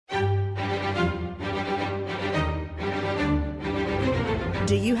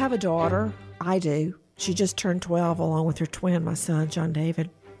Do you have a daughter? I do. She just turned 12 along with her twin, my son, John David.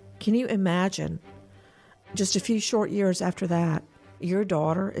 Can you imagine, just a few short years after that, your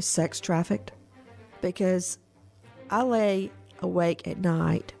daughter is sex trafficked? Because I lay awake at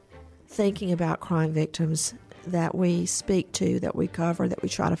night thinking about crime victims that we speak to, that we cover, that we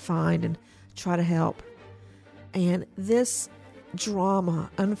try to find and try to help. And this drama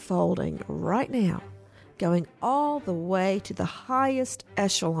unfolding right now, going all the way to the highest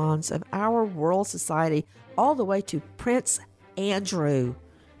echelons of our world society, all the way to Prince Andrew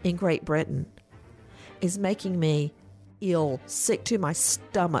in Great Britain, is making me ill, sick to my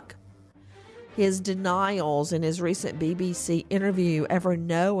stomach. His denials in his recent BBC interview, ever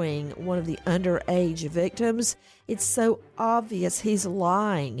knowing one of the underage victims, it's so obvious he's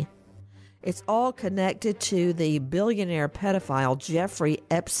lying. It's all connected to the billionaire pedophile Jeffrey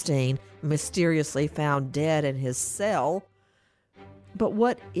Epstein, mysteriously found dead in his cell. But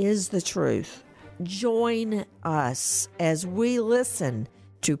what is the truth? Join us as we listen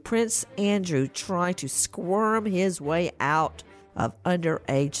to Prince Andrew try to squirm his way out of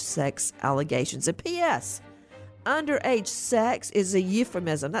underage sex allegations. And P.S., underage sex is a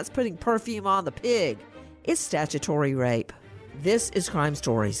euphemism. That's putting perfume on the pig. It's statutory rape. This is Crime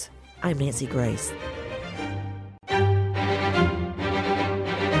Stories. I'm Nancy Grace.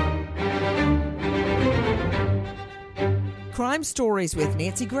 Crime Stories with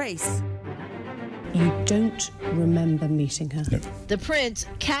Nancy Grace. You don't remember meeting her? No. The prince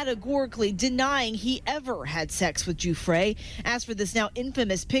categorically denying he ever had sex with Giuffre. As for this now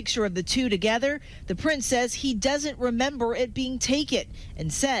infamous picture of the two together, the prince says he doesn't remember it being taken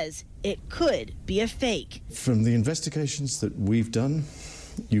and says it could be a fake. From the investigations that we've done,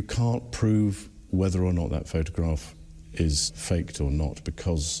 you can't prove whether or not that photograph is faked or not,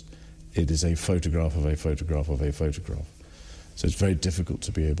 because it is a photograph of a photograph of a photograph. So it's very difficult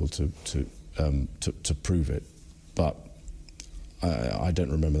to be able to prove it. But I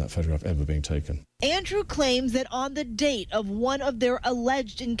don't remember that photograph ever being taken. Andrew claims that on the date of one of their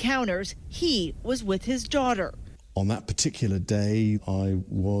alleged encounters, he was with his daughter. On that particular day, I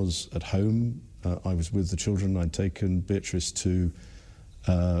was at home. I was with the children. I'd taken Beatrice to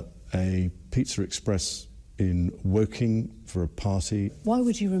a Pizza Express in Woking for a party. Why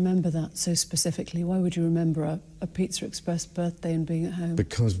would you remember that so specifically? Why would you remember a Pizza Express birthday and being at home?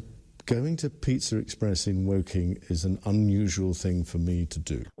 Because going to Pizza Express in Woking is an unusual thing for me to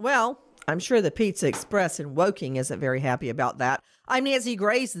do. Well, I'm sure the Pizza Express in Woking isn't very happy about that. I'm Nancy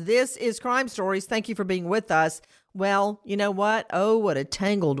Grace. This is Crime Stories. Thank you for being with us. Well, you know what? Oh, what a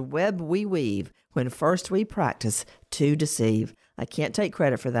tangled web we weave when first we practice to deceive. I can't take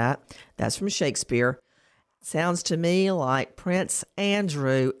credit for that. That's from Shakespeare. Sounds to me like Prince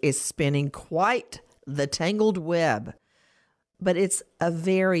Andrew is spinning quite the tangled web. But it's a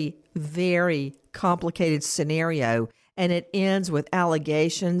very, very complicated scenario, and it ends with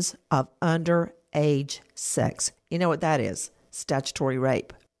allegations of underage sex. You know what that is? Statutory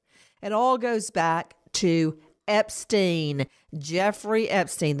rape. It all goes back to Epstein, Jeffrey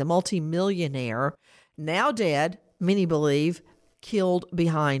Epstein, the multimillionaire, now dead, many believe, killed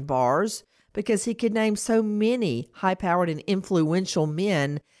behind bars, because he could name so many high-powered and influential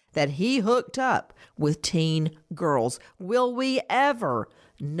men that he hooked up with teen girls. Will we ever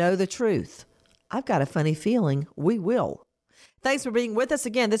know the truth? I've got a funny feeling we will. Thanks for being with us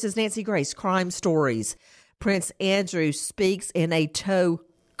again. This is Nancy Grace, Crime Stories. Prince Andrew speaks in a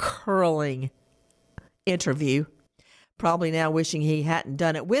toe-curling interview. Probably now wishing he hadn't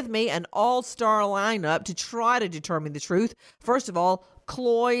done it. With me, an all-star lineup to try to determine the truth. First of all,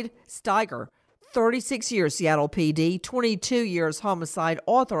 Cloyd Steiger, 36 years Seattle PD, 22 years homicide,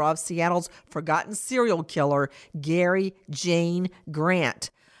 author of Seattle's Forgotten Serial Killer, Gary Gene Grant.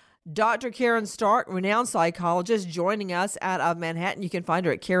 Dr. Karen Stark, renowned psychologist, joining us out of Manhattan. You can find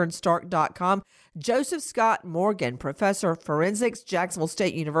her at karenstark.com. Joseph Scott Morgan, professor of forensics, Jacksonville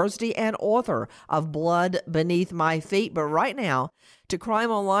State University, and author of Blood Beneath My Feet. But right now, to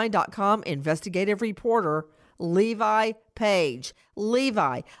crimeonline.com investigative reporter Levi Page.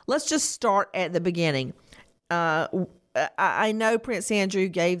 Levi, let's just start at the beginning. I know Prince Andrew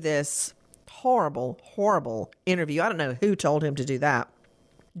gave this horrible, horrible interview. I don't know who told him to do that.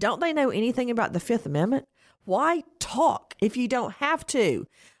 Don't they know anything about the Fifth Amendment? Why talk if you don't have to?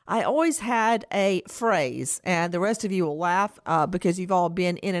 I always had a phrase, and the rest of you will laugh because you've all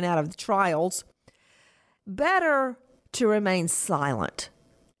been in and out of the trials. Better to remain silent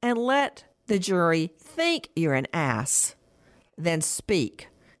and let the jury think you're an ass than speak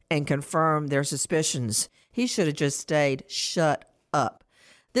and confirm their suspicions. He should have just stayed shut up.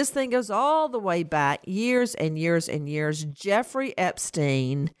 This thing goes all the way back years and years and years. Jeffrey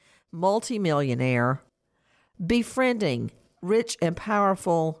Epstein, multimillionaire, befriending rich and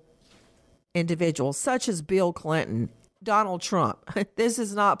powerful individuals such as Bill Clinton, Donald Trump. This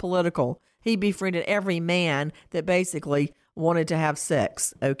is not political. He befriended every man that basically wanted to have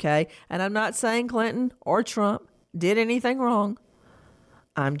sex, okay? And I'm not saying Clinton or Trump did anything wrong.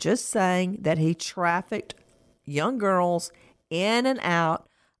 I'm just saying that he trafficked young girls in and out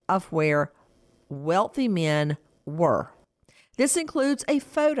of where wealthy men were. This includes a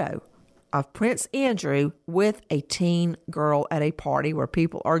photo of Prince Andrew with a teen girl at a party where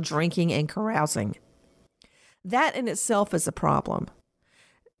people are drinking and carousing. That in itself is a problem.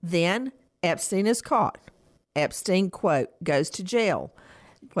 Then Epstein is caught. Epstein, quote, goes to jail.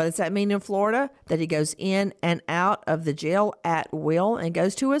 What does that mean in Florida? That he goes in and out of the jail at will and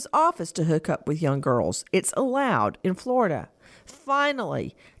goes to his office to hook up with young girls. It's allowed in Florida.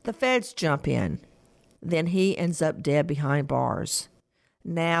 Finally, the feds jump in. Then he ends up dead behind bars.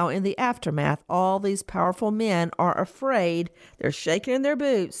 Now, in the aftermath, all these powerful men are afraid. They're shaking in their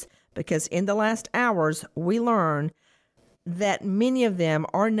boots because in the last hours, we learn that many of them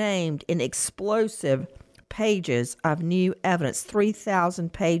are named in explosive pages of new evidence,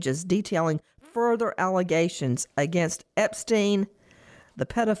 3,000 pages detailing further allegations against Epstein, the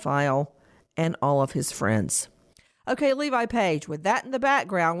pedophile, and all of his friends. Okay, Levi Page, with that in the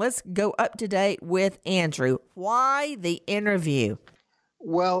background, let's go up to date with Andrew. Why the interview?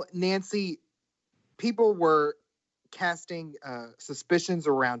 Well, Nancy, people were casting suspicions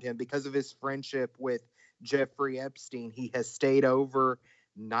around him because of his friendship with Jeffrey Epstein. He has stayed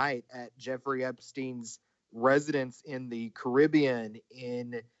overnight at Jeffrey Epstein's residence in the Caribbean,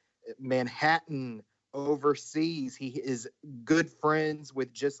 in Manhattan, overseas. He is good friends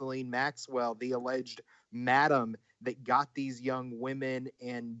with Ghislaine Maxwell, the alleged madam that got these young women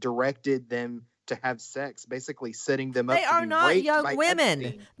and directed them to have sex, basically setting them up to be raped by Epstein. They are not young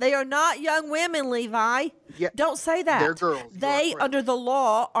women. They are not young women, Levi. Yeah, don't say that. They're girls. They, under the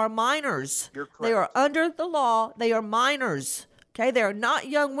law, are minors. You're correct. They are under the law. They are minors. Okay? They are not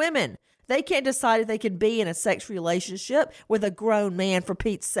young women. They can't decide if they can be in a sex relationship with a grown man, for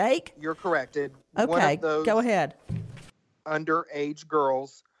Pete's sake. You're correct. Okay, go ahead. Underage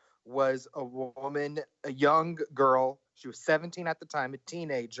girls was a woman, a young girl. She was 17 at the time, a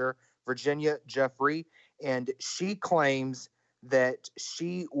teenager, Virginia Jeffrey, and she claims that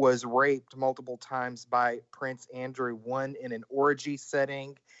she was raped multiple times by Prince Andrew, one in an orgy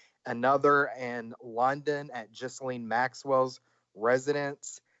setting, another in London at Ghislaine Maxwell's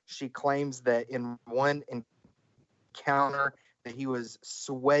residence. She claims that in one encounter that he was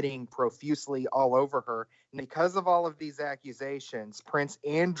sweating profusely all over her. And because of all of these accusations, Prince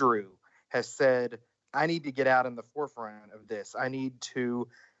Andrew has said, I need to get out in the forefront of this. I need to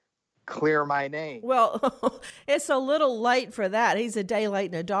clear my name. Well, it's a little late for that. He's a day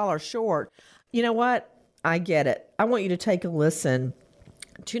late and a dollar short. You know what? I get it. I want you to take a listen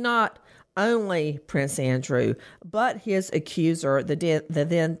to not only Prince Andrew, but his accuser, the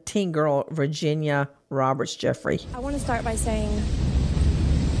then teen girl, Virginia Roberts Jeffrey. I want to start by saying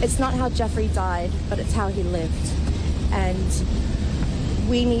it's not how Jeffrey died, but it's how he lived. And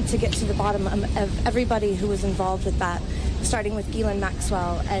we need to get to the bottom of everybody who was involved with that, starting with Ghislaine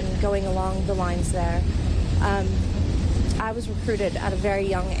Maxwell and going along the lines there. I was recruited at a very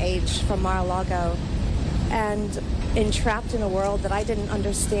young age from Mar-a-Lago and entrapped in a world that I didn't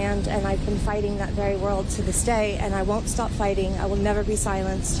understand, and I've been fighting that very world to this day, and I won't stop fighting. I will never be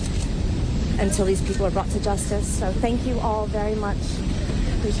silenced until these people are brought to justice. So thank you all very much.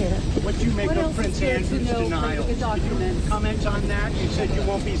 Appreciate it. What do you make of Prince Andrew's denial? Can you comment on that? You said you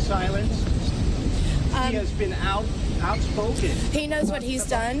won't be silenced. He has been outspoken. He knows what he's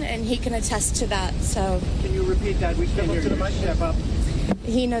done, and he can attest to that. So can you repeat that? We can hear you. Step up.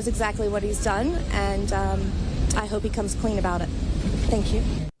 He knows exactly what he's done, and I hope he comes clean about it. Thank you.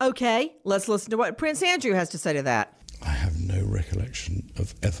 Okay, let's listen to what Prince Andrew has to say to that. I have no recollection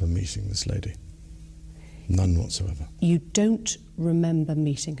of ever meeting this lady. None whatsoever. You don't remember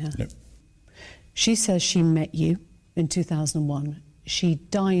meeting her? No. She says she met you in 2001. She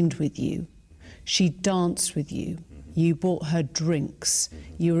dined with you. She danced with you. You bought her drinks.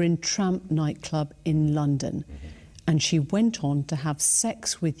 You were in Tramp nightclub in London. And she went on to have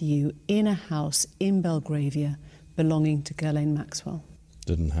sex with you in a house in Belgravia belonging to Ghislaine Maxwell.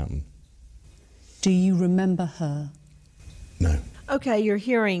 Didn't happen. Do you remember her? No. Okay, you're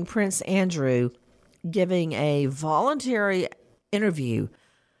hearing Prince Andrew giving a voluntary interview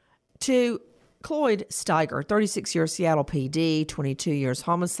to Cloyd Steiger, 36 years Seattle PD, 22 years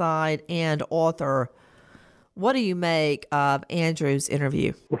homicide, and author. What do you make of Andrew's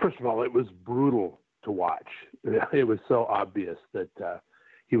interview? Well, first of all, it was brutal to watch. It was so obvious that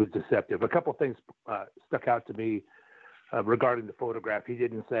he was deceptive. A couple of things stuck out to me regarding the photograph. He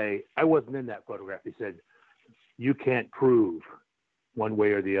didn't say, I wasn't in that photograph. He said, you can't prove one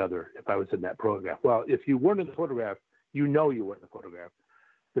way or the other if I was in that photograph. Well, if you weren't in the photograph, you know you weren't in the photograph.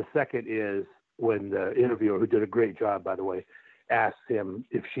 The second is when the interviewer, who did a great job, by the way, asks him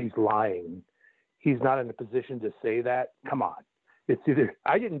if she's lying. He's not in a position to say that. Come on. It's either,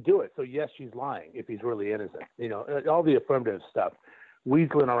 I didn't do it, so yes, she's lying if he's really innocent. You know, all the affirmative stuff.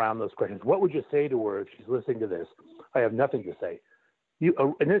 Weaseling around those questions. What would you say to her if she's listening to this? I have nothing to say.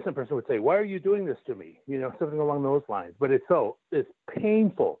 An innocent person would say, why are you doing this to me? You know, something along those lines. But it's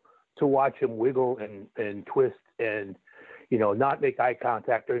painful to watch him wiggle and twist and, you know, not make eye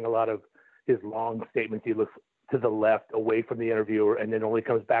contact during a lot of his long statements. He looks to the left away from the interviewer and then only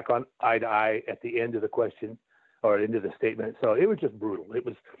comes back on eye to eye at the end of the question or into the statement. So it was just brutal.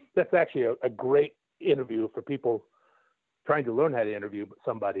 That's actually a great interview for people trying to learn how to interview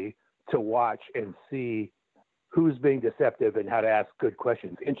somebody, to watch and see who's being deceptive and how to ask good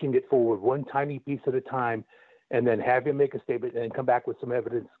questions, inching it forward one tiny piece at a time, and then have him make a statement and then come back with some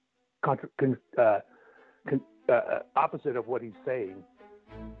evidence opposite of what he's saying.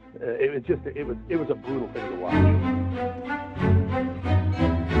 It was a brutal thing to watch.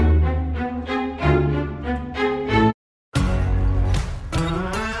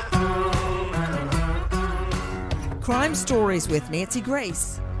 Crime Stories with Nancy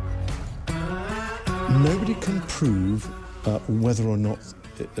Grace. Nobody can prove whether or not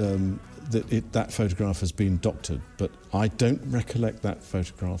that photograph has been doctored, but I don't recollect that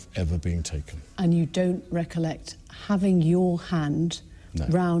photograph ever being taken. And you don't recollect having your hand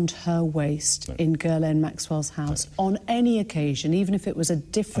round her waist in Ghislaine Maxwell's house on any occasion, even if it was a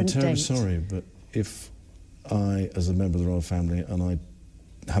different date? I'm terribly sorry, but if I, as a member of the royal family, and I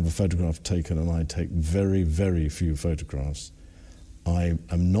have a photograph taken, and I take very, very few photographs, I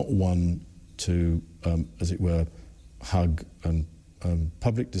am not one to, as it were, hug, and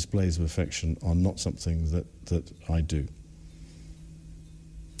public displays of affection are not something that I do.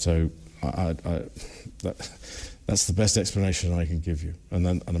 So that's the best explanation I can give you. And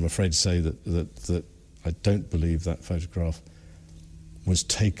I'm afraid to say that I don't believe that photograph was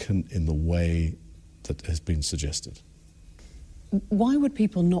taken in the way that has been suggested. Why would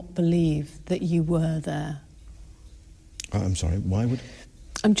people not believe that you were there? I'm sorry, why would...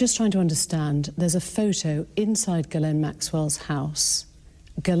 I'm just trying to understand. There's a photo inside Ghislaine Maxwell's house.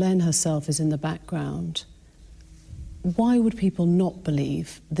 Ghislaine herself is in the background. Why would people not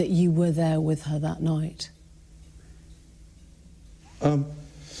believe that you were there with her that night?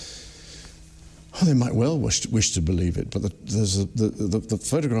 They might well wish to believe it, but the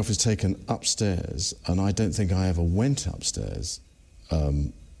photograph is taken upstairs, and I don't think I ever went upstairs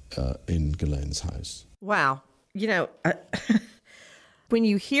in Ghislaine's house. Wow. You know, when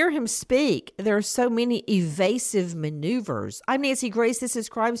you hear him speak, there are so many evasive maneuvers. I'm Nancy Grace. This is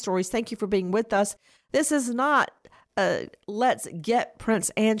Crime Stories. Thank you for being with us. This is not let's get Prince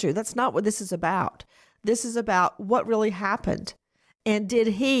Andrew. That's not what this is about. This is about what really happened. And did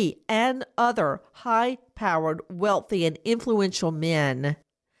he and other high-powered, wealthy, and influential men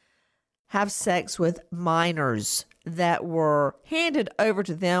have sex with minors that were handed over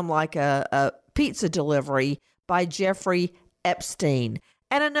to them like a pizza delivery by Jeffrey Epstein?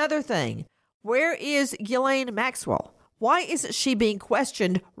 And another thing, where is Ghislaine Maxwell? Why isn't she being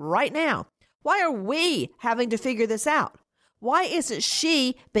questioned right now? Why are we having to figure this out? Why isn't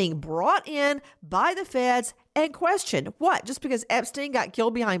she being brought in by the feds and questioned? What? Just because Epstein got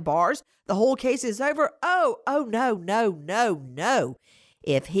killed behind bars, the whole case is over? Oh, no.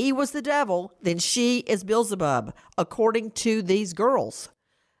 If he was the devil, then she is Beelzebub, according to these girls.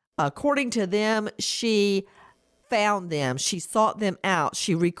 According to them, she found them. She sought them out.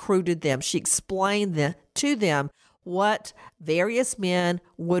 She recruited them. She explained to them what various men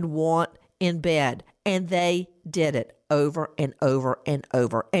would want in bed. And they did it over and over and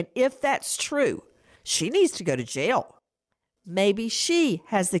over. And if that's true, she needs to go to jail. Maybe she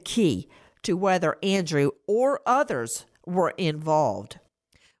has the key to whether Andrew or others were involved.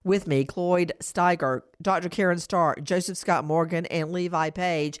 With me, Cloyd Steiger, Dr. Karen Stark, Joseph Scott Morgan, and Levi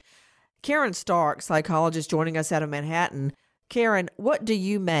Page. Karen Stark, psychologist, joining us out of Manhattan. Karen, what do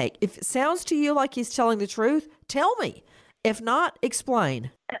you make? If it sounds to you like he's telling the truth, tell me. If not, explain.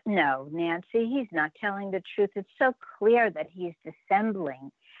 No, Nancy, he's not telling the truth. It's so clear that he's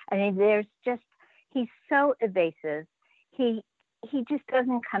dissembling. I mean, he's so evasive. He just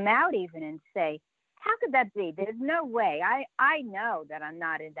doesn't come out even and say, how could that be? There's no way. I know that I'm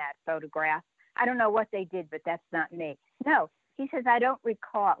not in that photograph. I don't know what they did, but that's not me. No, he says, I don't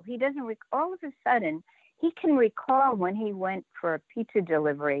recall. He doesn't all of a sudden, he can recall when he went for a pizza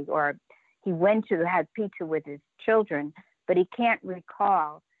delivery or he went to have pizza with his children, but he can't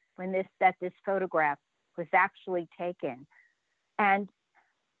recall when this photograph was actually taken. And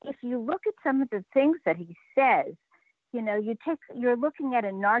if you look at some of the things that he says, you know, you're looking at a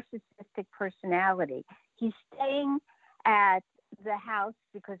narcissistic personality. He's staying at the house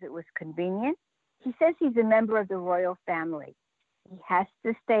because it was convenient. He says he's a member of the royal family. He has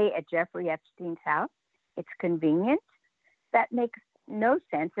to stay at Jeffrey Epstein's house. It's convenient. That makes no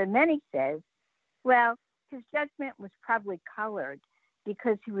sense. And then he says, well, his judgment was probably colored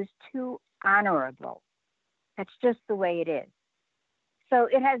because he was too honorable. That's just the way it is. So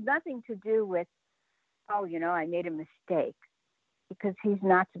it has nothing to do with, oh, you know, I made a mistake, because he's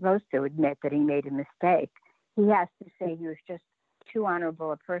not supposed to admit that he made a mistake. He has to say he was just too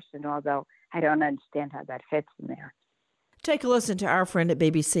honorable a person, although I don't understand how that fits in there. Take a listen to our friend at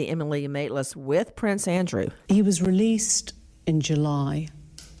BBC, Emily Maitlis, with Prince Andrew. He was released in July.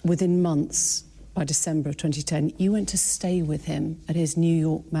 Within months, by December of 2010, you went to stay with him at his New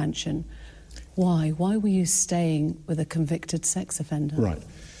York mansion. Why? Why were you staying with a convicted sex offender? Right.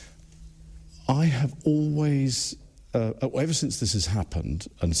 I have always, ever since this has happened,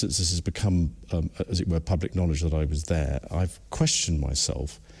 and since this has become, as it were, public knowledge that I was there, I've questioned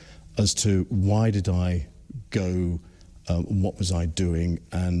myself as to why did I go, what was I doing,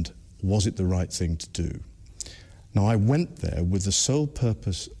 and was it the right thing to do? Now, I went there with the sole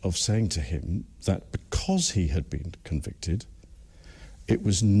purpose of saying to him that because he had been convicted, it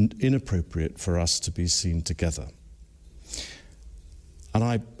was inappropriate for us to be seen together. And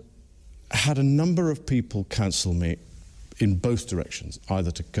I had a number of people counsel me in both directions,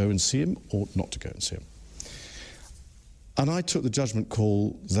 either to go and see him or not to go and see him. And I took the judgment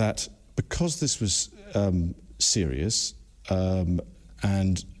call that because this was serious,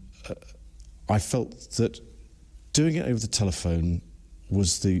 and I felt that doing it over the telephone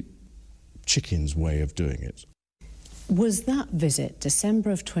was the chicken's way of doing it. Was that visit,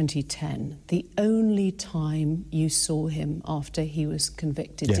 December of 2010, the only time you saw him after he was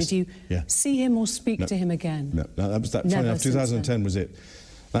convicted? Yes. Did you see him or speak to him again? No, that was that. Funny enough, 2010 was it.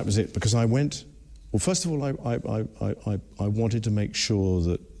 That was it, because I went. Well, first of all, I wanted to make sure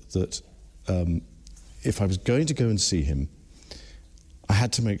that if I was going to go and see him, I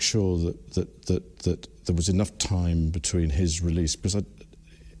had to make sure that there was enough time between his release, because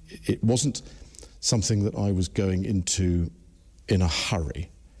it wasn't something that I was going into in a hurry,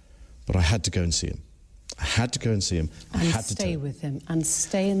 but I had to go and see him. I had to go and see him. And I had to stay with him and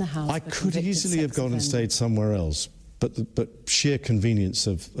stay in the house. I could easily have gone and stayed somewhere else, but sheer convenience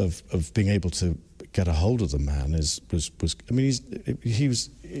of being able to get a hold of the man was. I mean, he was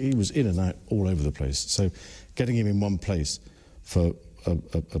in and out all over the place. So, getting him in one place for a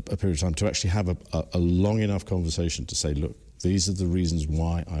period of time to actually have a long enough conversation to say, look, these are the reasons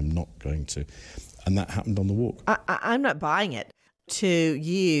why I'm not going to. And that happened on the walk. I'm not buying it. To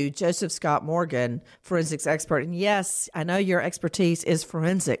you, Joseph Scott Morgan, forensics expert. And yes, I know your expertise is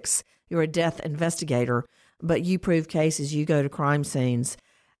forensics. You're a death investigator, but you prove cases, you go to crime scenes,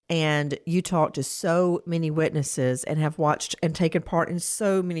 and you talk to so many witnesses and have watched and taken part in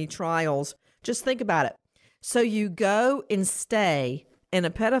so many trials. Just think about it. So you go and stay in a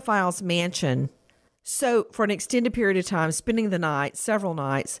pedophile's mansion, so for an extended period of time, spending the night, several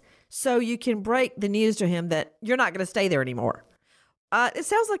nights, so you can break the news to him that you're not going to stay there anymore. It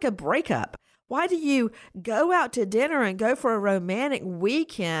sounds like a breakup. Why do you go out to dinner and go for a romantic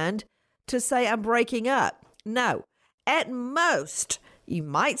weekend to say I'm breaking up? No. At most, you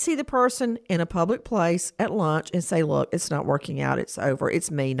might see the person in a public place at lunch and say, look, it's not working out. It's over. It's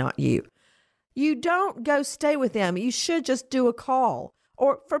me, not you. You don't go stay with them. You should just do a call.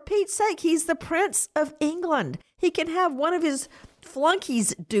 Or for Pete's sake, he's the Prince of England. He can have one of his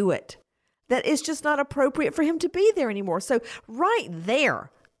flunkies do it. That is just not appropriate for him to be there anymore. So right there,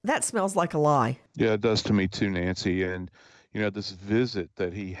 that smells like a lie. Yeah, it does to me too, Nancy. And, you know, this visit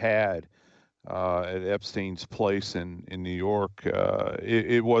that he had at Epstein's place in New York,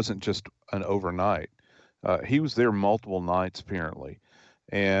 it wasn't just an overnight. He was there multiple nights, apparently.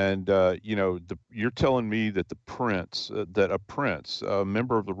 And, you know, you're telling me that a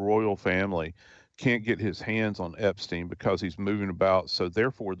member of the royal family, can't get his hands on Epstein because he's moving about. So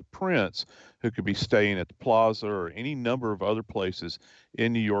therefore, the prince, who could be staying at the Plaza or any number of other places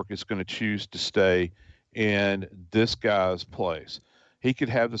in New York, is going to choose to stay in this guy's place. He could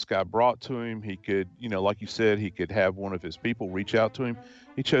have this guy brought to him. He could, you know, like you said, he could have one of his people reach out to him.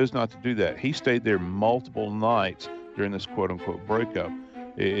 He chose not to do that. He stayed there multiple nights during this quote-unquote breakup.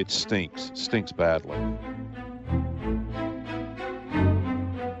 It stinks badly.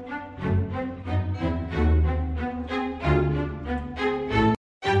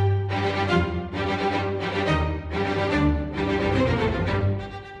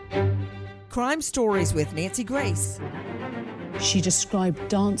 Crime Stories with Nancy Grace. She described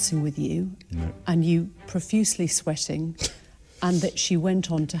dancing with you and you profusely sweating, and that she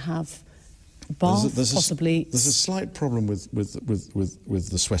went on to have bath, possibly. There's a slight problem with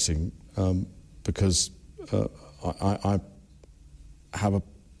the sweating because I have a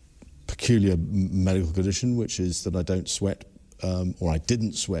peculiar medical condition, which is that I don't sweat, or I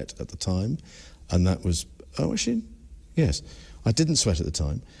didn't sweat at the time, and that was yes, I didn't sweat at the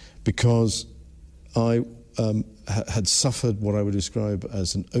time because I had suffered what I would describe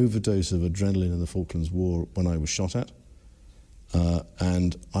as an overdose of adrenaline in the Falklands War when I was shot at,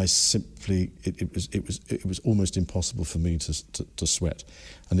 and I simply it was almost impossible for me to sweat,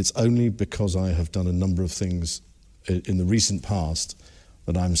 and it's only because I have done a number of things in the recent past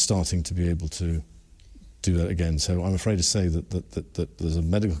that I'm starting to be able to do that again. So I'm afraid to say that there's a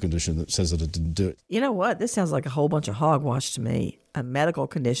medical condition that says that I didn't do it. You know what? This sounds like a whole bunch of hogwash to me. A medical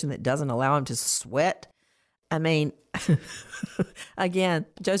condition that doesn't allow him to sweat. I mean, again,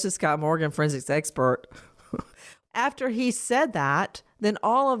 Joseph Scott Morgan, forensics expert. After he said that, then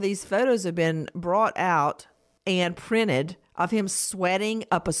all of these photos have been brought out and printed of him sweating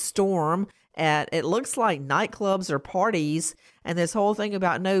up a storm at, it looks like, nightclubs or parties, and this whole thing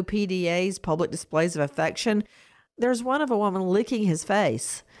about no PDAs, public displays of affection. There's one of a woman licking his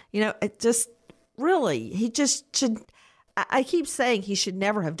face. You know, it just, really, he just should, I keep saying he should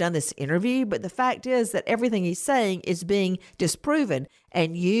never have done this interview, but the fact is that everything he's saying is being disproven,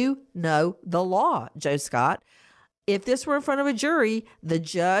 and you know the law, Joe Scott. If this were in front of a jury, the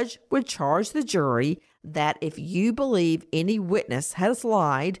judge would charge the jury that if you believe any witness has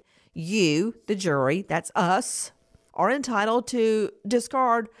lied, you, the jury, that's us, are entitled to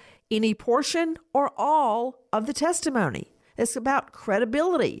discard any portion or all of the testimony. It's about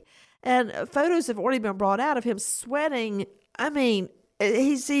credibility. And photos have already been brought out of him sweating. I mean,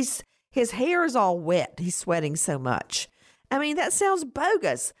 his hair is all wet. He's sweating so much. I mean, that sounds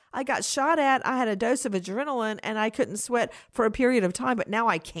bogus. I got shot at, I had a dose of adrenaline, and I couldn't sweat for a period of time, but now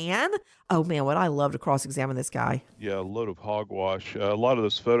I can? Oh, man, would I love to cross-examine this guy. Yeah, a load of hogwash. A lot of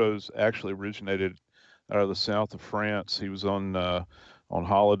those photos actually originated out of the south of France. He was on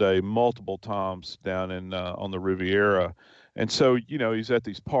holiday multiple times down in on the Riviera. And so, you know, he's at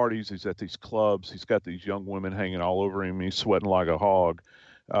these parties, he's at these clubs, he's got these young women hanging all over him, he's sweating like a hog.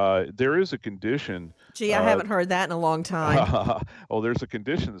 There is a condition. Gee, I haven't heard that in a long time. Well, there's a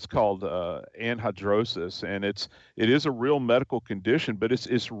condition that's called anhidrosis, and it is a real medical condition, but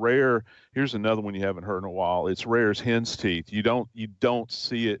it's rare. Here's another one you haven't heard in a while. It's rare as hen's teeth. You don't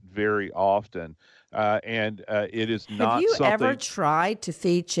see it very often, and it is not. Have you something... ever tried to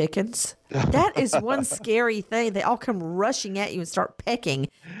feed chickens? That is one scary thing. They all come rushing at you and start pecking.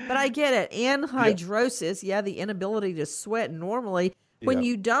 But I get it. Anhidrosis, the inability to sweat normally. When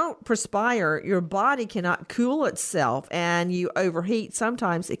you don't perspire, your body cannot cool itself and you overheat.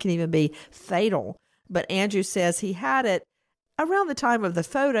 Sometimes it can even be fatal. But Andrew says he had it around the time of the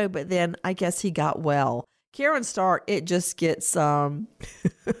photo, but then I guess he got well. Karen Stark, it just gets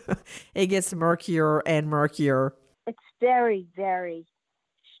it gets murkier and murkier. It's very, very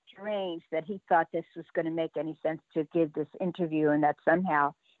strange that he thought this was going to make any sense to give this interview, and that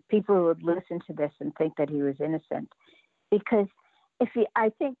somehow people would listen to this and think that he was innocent. Because I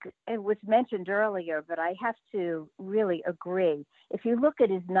think it was mentioned earlier, but I have to really agree. If you look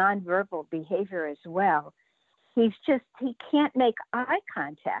at his nonverbal behavior as well, he can't make eye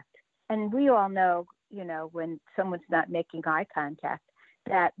contact. And we all know, you know, when someone's not making eye contact,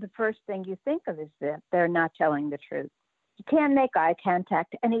 that the first thing you think of is that they're not telling the truth. He can't make eye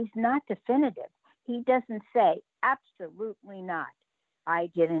contact, and he's not definitive. He doesn't say, absolutely not.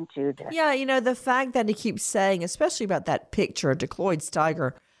 I didn't do this. Yeah, you know, the fact that he keeps saying, especially about that picture, DeCloyd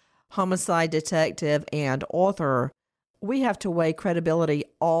Steiger, homicide detective and author, we have to weigh credibility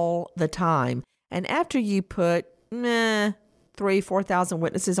all the time. And after you put 3,000-4,000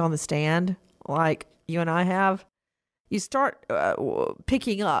 witnesses on the stand, like you and I have, you start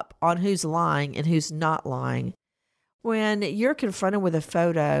picking up on who's lying and who's not lying. When you're confronted with a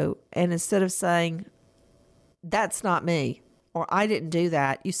photo, and instead of saying, that's not me, or I didn't do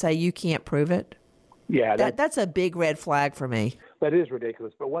that, you say you can't prove it. Yeah, that's a big red flag for me. That is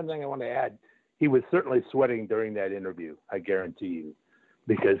ridiculous. But one thing I want to add, he was certainly sweating during that interview, I guarantee you,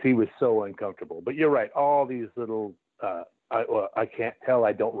 because he was so uncomfortable. But you're right, all these little, I can't tell,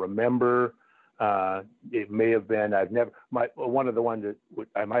 I don't remember, It may have been, one of the ones that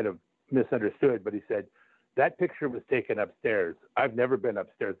I might have misunderstood, but he said, that picture was taken upstairs. I've never been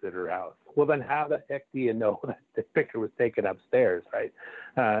upstairs at her house. Well, then how the heck do you know that the picture was taken upstairs, right?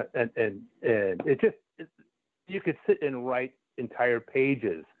 And you could sit and write entire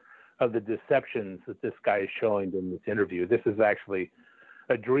pages of the deceptions that this guy is showing in this interview. This is actually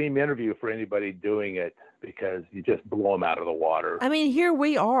a dream interview for anybody doing it, because you just blow them out of the water. I mean, here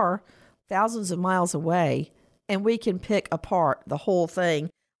we are, thousands of miles away, and we can pick apart the whole thing.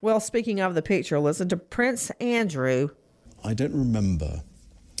 Well, speaking of the picture, listen to Prince Andrew. I don't remember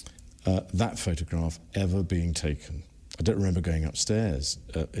that photograph ever being taken. I don't remember going upstairs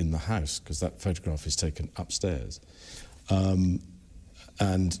in the house, because that photograph is taken upstairs.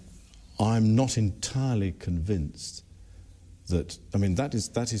 And I'm not entirely convinced that, I mean, that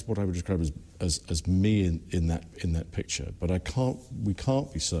is what I would describe as me in that picture. But we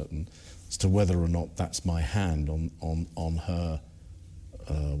can't be certain as to whether or not that's my hand on her,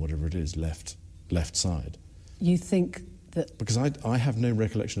 whatever it is, left side. You think that... Because I have no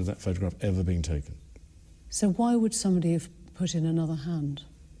recollection of that photograph ever being taken. So why would somebody have put in another hand?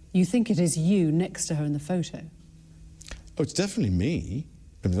 You think it is you next to her in the photo? Oh, it's definitely me.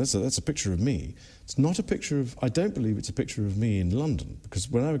 I mean, that's a picture of me. It's not a picture of... I don't believe it's a picture of me in London, because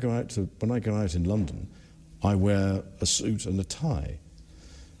when I go out in London, I wear a suit and a tie.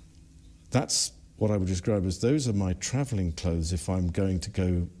 That's what I would describe as, those are my travelling clothes if I'm going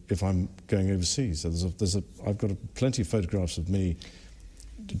overseas. So I've got plenty of photographs of me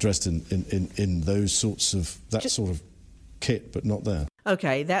dressed in those sorts of, sort of kit, but not there.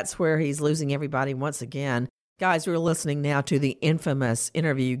 Okay, that's where he's losing everybody once again. Guys, we're listening now to the infamous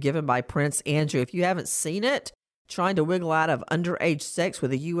interview given by Prince Andrew. If you haven't seen it, trying to wiggle out of underage sex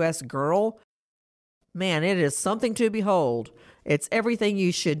with a U.S. girl, man, it is something to behold. It's everything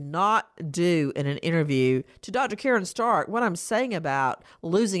you should not do in an interview. To Dr. Karen Stark, what I'm saying about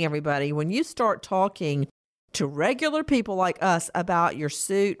losing everybody, when you start talking to regular people like us about your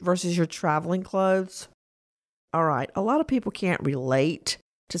suit versus your traveling clothes, all right, a lot of people can't relate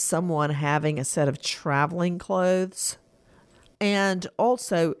to someone having a set of traveling clothes. And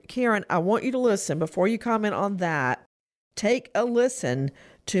also, Karen, I want you to listen before you comment on that. Take a listen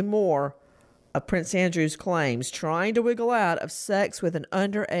to more of Prince Andrew's claims, trying to wiggle out of sex with an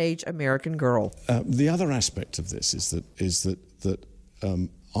underage American girl. The other aspect of this is that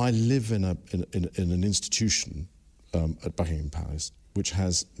I live in an institution at Buckingham Palace which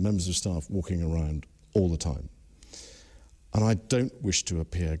has members of staff walking around all the time. And I don't wish to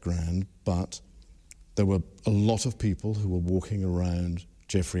appear grand, but there were a lot of people who were walking around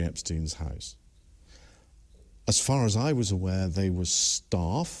Jeffrey Epstein's house. As far as I was aware, they were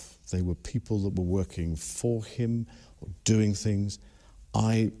staff. They were people that were working for him or doing things.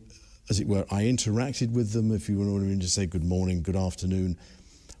 I interacted with them, if you want to say good morning, good afternoon,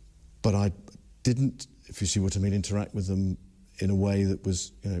 but I didn't, if you see what I mean, interact with them in a way that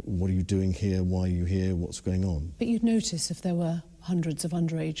was, what are you doing here? Why are you here? What's going on? But you'd notice if there were hundreds of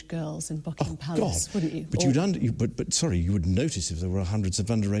underage girls in Buckingham Palace, God. wouldn't you? But you would notice if there were hundreds of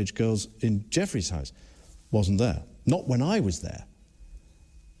underage girls in Jeffrey's house. Wasn't there. Not when I was there.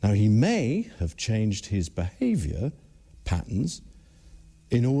 Now, he may have changed his behaviour patterns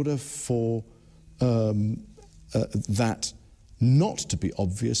in order for that not to be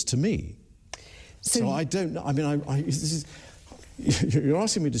obvious to me. So I don't know. I mean, you're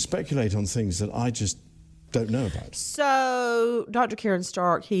asking me to speculate on things that I just don't know about. So, Dr. Karen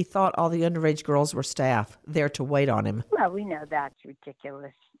Stark, he thought all the underage girls were staff there to wait on him. Well, we know that's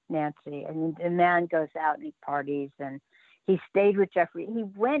ridiculous, Nancy. I mean, the man goes out and he parties, and he stayed with Jeffrey.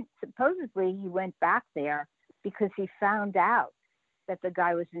 Supposedly he went back there because he found out that the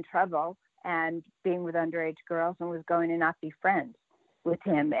guy was in trouble and being with underage girls and was going to not be friends with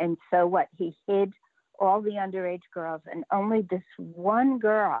him. And so what? He hid all the underage girls, and only this one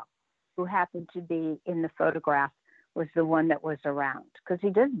girl who happened to be in the photograph was the one that was around, because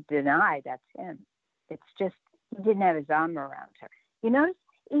he doesn't deny that's him. It's just he didn't have his arm around her. You notice,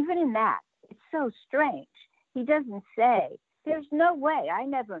 even in that, it's so strange. He doesn't say, there's no way, I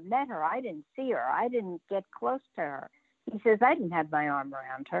never met her, I didn't see her, I didn't get close to her. He says, I didn't have my arm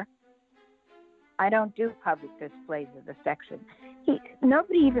around her. I don't do public displays of affection.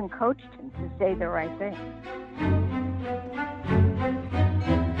 Nobody even coached him to say the right thing.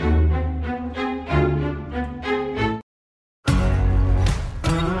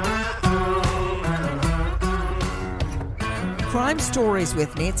 Crime Stories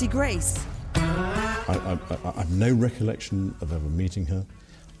with Nancy Grace. I have no recollection of ever meeting her.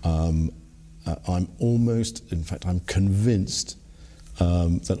 I'm convinced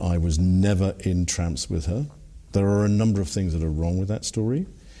that I was never in tramps with her. There are a number of things that are wrong with that story.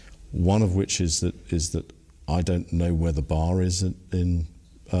 One of which is that I don't know where the bar is in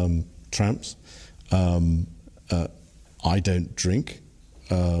tramps. I don't drink.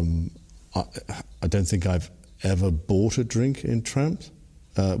 I don't think I've ever bought a drink in tramps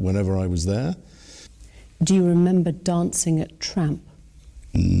whenever I was there. Do you remember dancing at Tramp?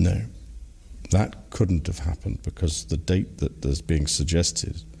 No. That couldn't have happened because the date that is being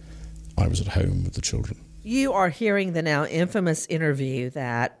suggested, I was at home with the children. You are hearing the now infamous interview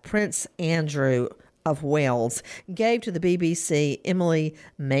that Prince Andrew of Wales gave to the BBC Emily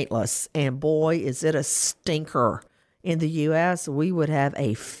Maitlis, and boy, is it a stinker. In the U.S., we would have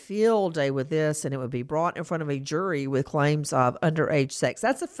a field day with this, and it would be brought in front of a jury with claims of underage sex.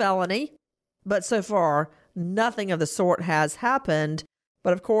 That's a felony, but so far, nothing of the sort has happened.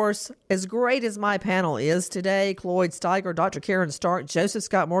 But of course, as great as my panel is today, Cloyd Steiger, Dr. Karen Stark, Joseph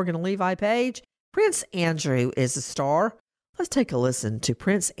Scott Morgan, and Levi Page, Prince Andrew is a star. Let's take a listen to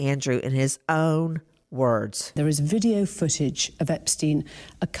Prince Andrew in his own words. There is video footage of Epstein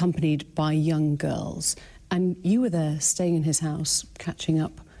accompanied by young girls, and you were there staying in his house, catching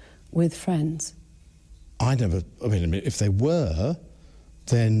up with friends. If they were,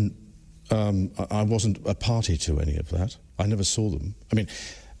 then I wasn't a party to any of that. I never saw them. I mean,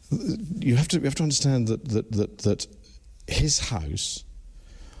 you have to understand that his house,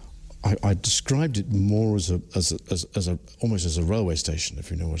 I described it more as almost as a railway station, if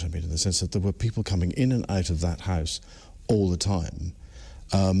you know what I mean, in the sense that there were people coming in and out of that house all the time.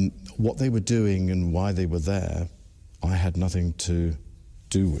 What they were doing and why they were there, I had nothing to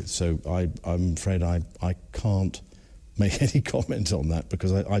do with. So I'm afraid I can't make any comment on that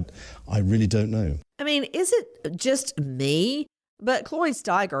because I really don't know. I mean, is it just me? But Cloyd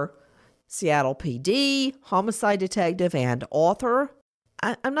Steiger, Seattle PD, homicide detective and author,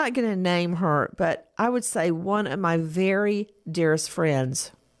 I'm not going to name her, but I would say one of my very dearest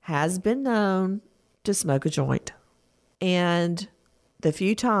friends has been known to smoke a joint. And the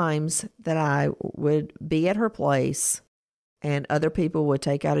few times that I would be at her place and other people would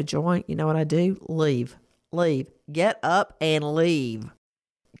take out a joint, you know what I do? Leave. Get up and leave.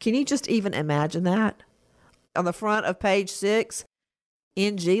 Can you just even imagine that? On the front of page 6,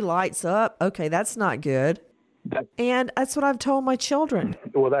 NG lights up. Okay, that's not good. And that's what I've told my children.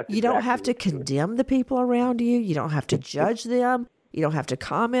 Well, you don't have to condemn the people around you. You don't have to judge them. You don't have to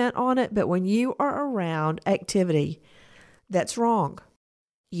comment on it. But when you are around activity that's wrong,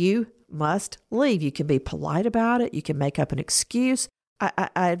 you must leave. You can be polite about it. You can make up an excuse.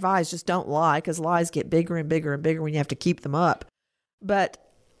 I advise just don't lie, because lies get bigger and bigger and bigger when you have to keep them up. But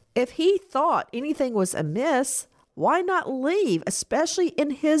if he thought anything was amiss, why not leave, especially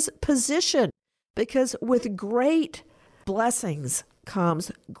in his position? Because with great blessings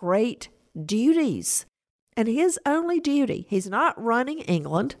comes great duties. And his only duty, he's not running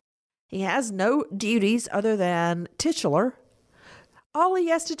England. He has no duties other than titular. All he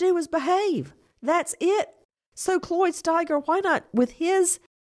has to do is behave. That's it. So Cloyd Steiger, why not, with his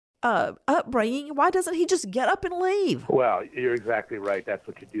upbringing, why doesn't he just get up and leave? Well, you're exactly right. That's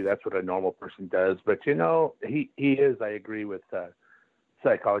what you do. That's what a normal person does. But, you know, he is, I agree with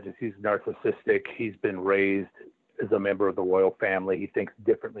psychologists, he's narcissistic. He's been raised as a member of the royal family. He thinks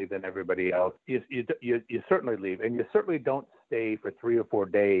differently than everybody else. You certainly leave, and you certainly don't stay for 3 or 4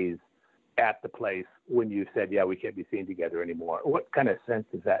 days at the place when you said, yeah, we can't be seen together anymore. What kind of sense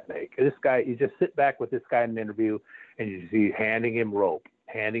does that make? This guy, you just sit back with this guy in an interview and you see handing him rope,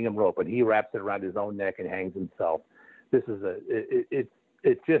 and he wraps it around his own neck and hangs himself. This is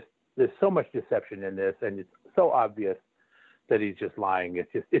it's just, there's so much deception in this, and it's so obvious that he's just lying.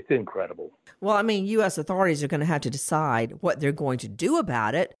 It's incredible. Well, I mean, U.S. authorities are going to have to decide what they're going to do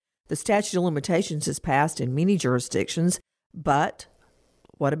about it. The statute of limitations has passed in many jurisdictions, but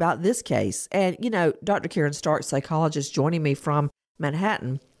what about this case? And, you know, Dr. Karen Stark, psychologist, joining me from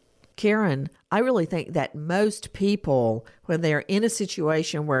Manhattan. Karen, I really think that most people, when they're in a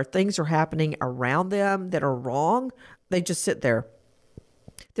situation where things are happening around them that are wrong, they just sit there.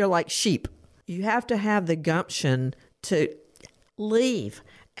 They're like sheep. You have to have the gumption to leave.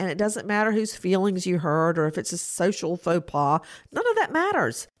 And it doesn't matter whose feelings you hurt or if it's a social faux pas. None of that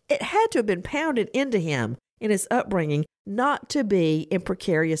matters. It had to have been pounded into him in his upbringing not to be in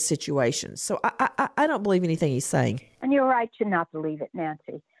precarious situations. So I don't believe anything he's saying. And you're right to not believe it,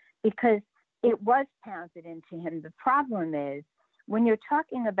 Nancy, because it was pounded into him. The problem is when you're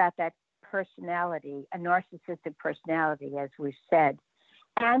talking about that personality, a narcissistic personality, as we've said,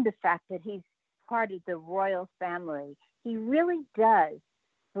 and the fact that he's part of the royal family, he really does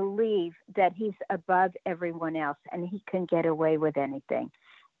believe that he's above everyone else and he can get away with anything.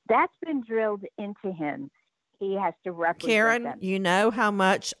 That's been drilled into him. He has to represent Karen, them. you know how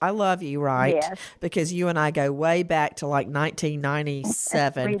much I love you, right? Yes. Because you and I go way back to like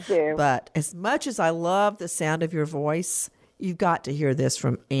 1997. We do. But as much as I love the sound of your voice, you've got to hear this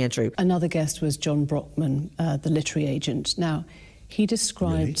from Andrew. Another guest was John Brockman, the literary agent. Now, he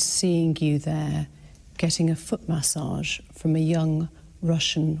described seeing you there getting a foot massage from a young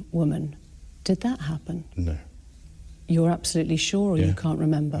Russian woman. Did that happen? No. You're absolutely sure, or Yeah. you can't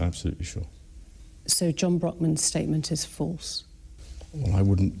remember? Absolutely sure. So John Brockman's statement is false. Well, I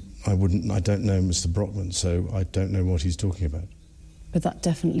don't know Mr. Brockman, so I don't know what he's talking about. But that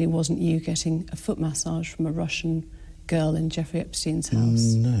definitely wasn't you getting a foot massage from a Russian girl in Jeffrey Epstein's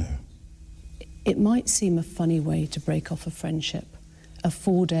house. No. It might seem a funny way to break off a friendship, a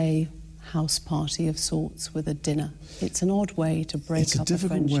 4-day house party of sorts with a dinner. It's an odd way to break It's a up a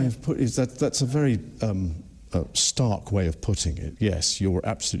difficult friendship. way of putting it. That's a very stark way of putting it. Yes, you're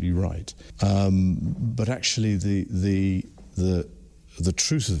absolutely right. But actually, the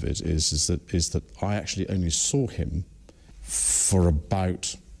truth of it is that I actually only saw him for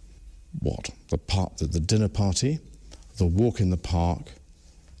about the dinner party, the walk in the park,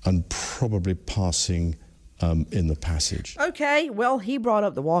 and probably passing in the passage. Okay, well, he brought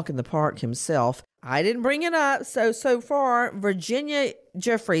up the walk in the park himself. I didn't bring it up. So far, Virginia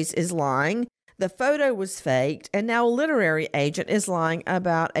Jeffries is lying. The photo was faked, and now a literary agent is lying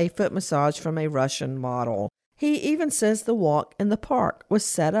about a foot massage from a Russian model. He even says the walk in the park was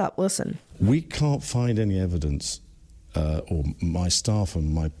set up. Listen. We can't find any evidence, or my staff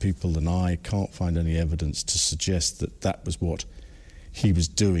and my people and I can't find any evidence to suggest that that was what he was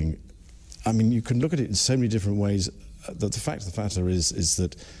doing. I mean, you can look at it in so many different ways. The fact of the matter is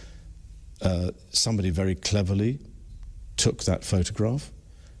that somebody very cleverly took that photograph.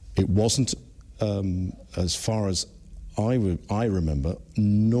 It wasn't, as far as I remember,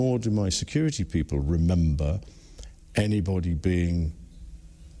 nor do my security people remember anybody being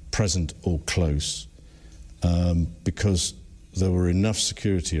present or close, because there were enough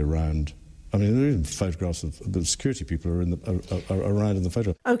security around. I mean, there are even photographs of the security people are around in the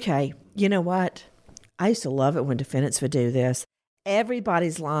photo. Okay, you know what? I used to love it when defendants would do this.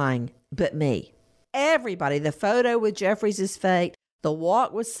 Everybody's lying but me. Everybody. The photo with Jeffries is fake. The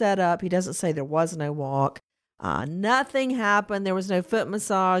walk was set up. He doesn't say there was no walk. Nothing happened. There was no foot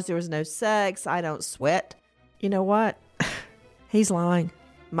massage. There was no sex. I don't sweat. You know what? He's lying.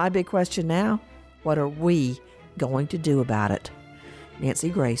 My big question now, what are we going to do about it? Nancy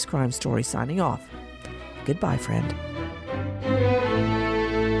Grace, Crime Story, signing off. Goodbye, friend.